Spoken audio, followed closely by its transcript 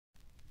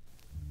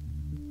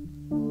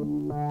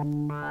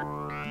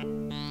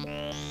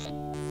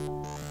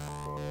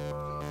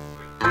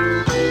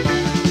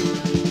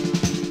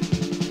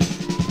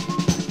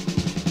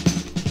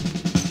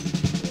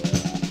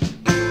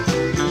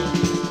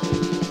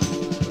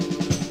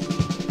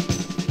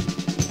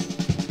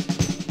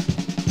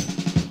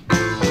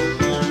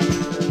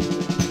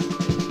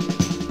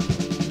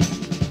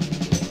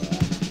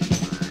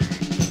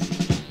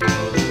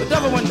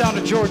Down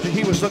to Georgia,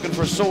 he was looking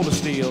for a soul to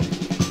steal.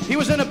 He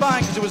was in a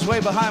bind because he was way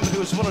behind, but he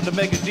was willing to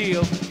make a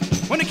deal.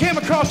 When he came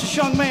across this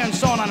young man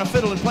sawing on a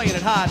fiddle and playing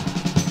it hot,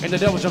 and the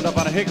devil jumped up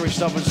on a hickory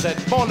stump and said,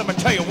 "Boy, let me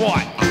tell you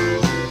what.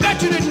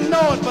 Bet you didn't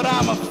know it, but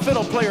I'm a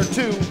fiddle player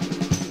too.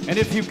 And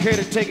if you care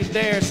to take it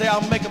there, say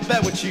I'll make a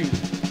bet with you.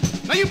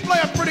 Now you play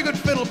a pretty good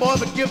fiddle, boy,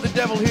 but give the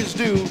devil his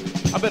due.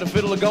 I bet a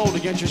fiddle of gold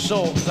against your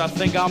soul, because I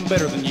think I'm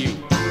better than you.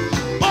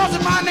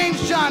 Boys, my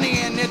name's Johnny,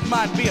 and it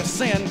might be a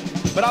sin,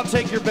 but I'll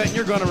take your bet and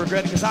you're gonna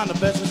regret it, because I'm the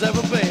best there's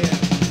ever been.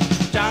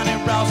 Johnny,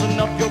 rousing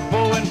up your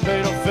bow and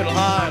play the fiddle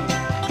hard,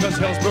 because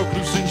hell's broke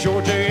loose in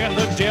Georgia and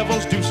the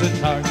devil's deucing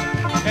hard.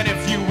 And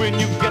if you win,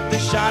 you get the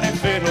shiny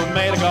fiddle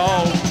made of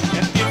gold.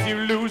 And if you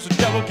lose, the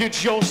devil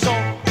gets your soul.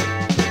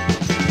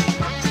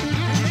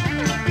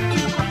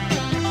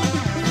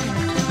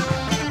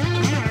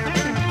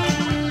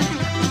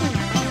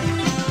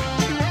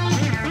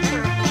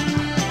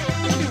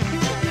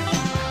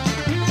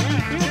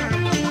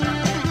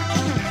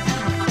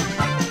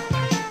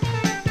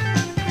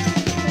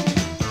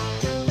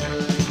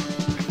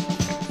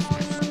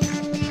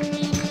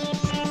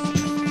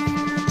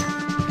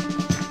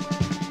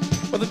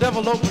 The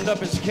devil opened up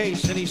his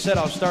case and he said,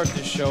 "I'll start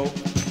this show."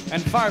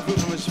 And fire flew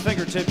from his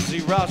fingertips as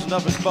he roused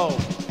up his bow.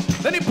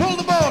 Then he pulled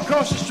the bow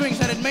across the strings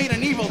and it made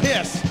an evil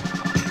hiss.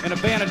 And a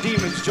band of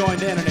demons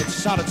joined in and it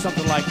sounded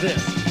something like this.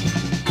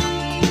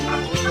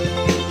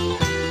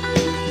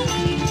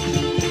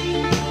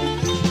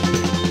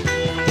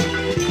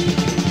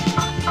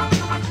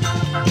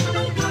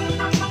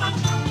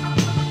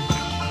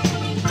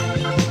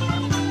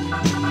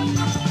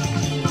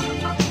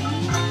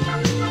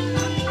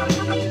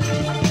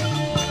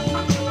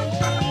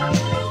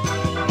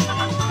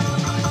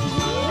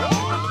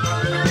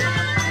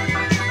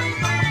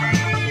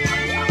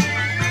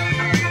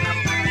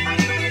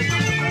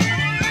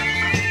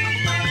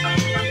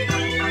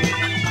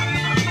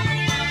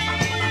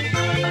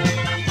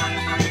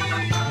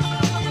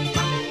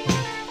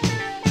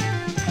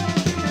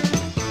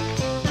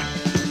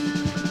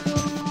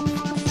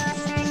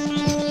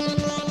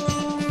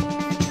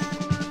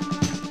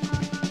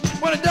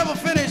 When the devil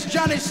finished,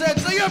 Johnny said,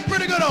 "So you're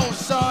pretty good, old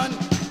son.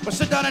 But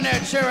sit down in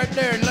that chair right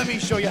there and let me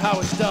show you how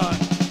it's done.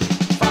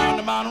 Fire on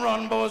the mountain,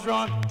 run, boys,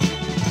 run.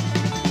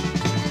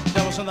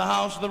 Devil's in the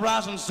house of the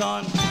rising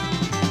sun.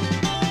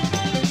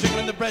 Chicken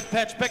in the bread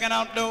patch, pecking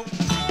out dough.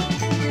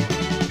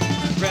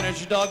 Granted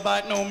your dog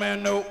bite, no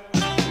man, no."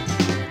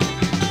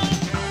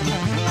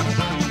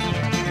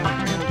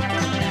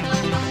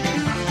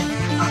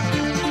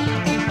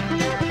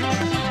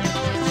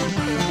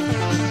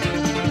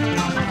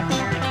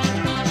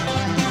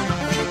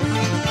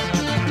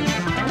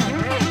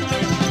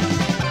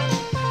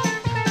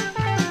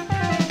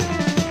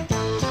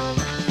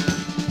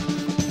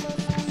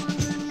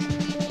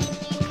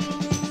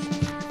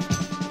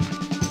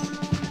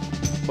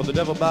 Well, the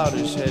devil bowed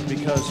his head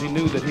because he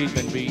knew that he'd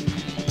been beat.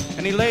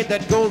 And he laid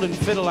that golden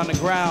fiddle on the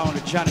ground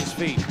at Johnny's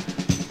feet.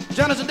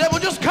 Johnny said, "Devil,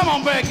 just come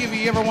on back if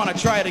you ever want to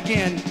try it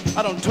again.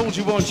 I done told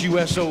you once, you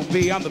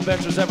S.O.B., I'm the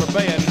best there's ever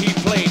been." He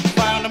played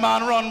 "Fire on the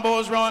Mountain, Run,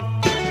 Boys, Run."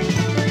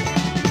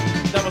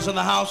 Devil's in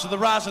the house of the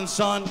rising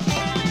sun.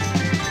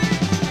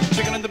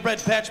 Chicken in the bread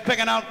patch,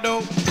 pecking out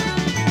dough.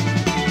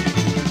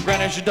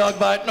 Granny's your dog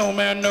bite, no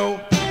man,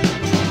 no.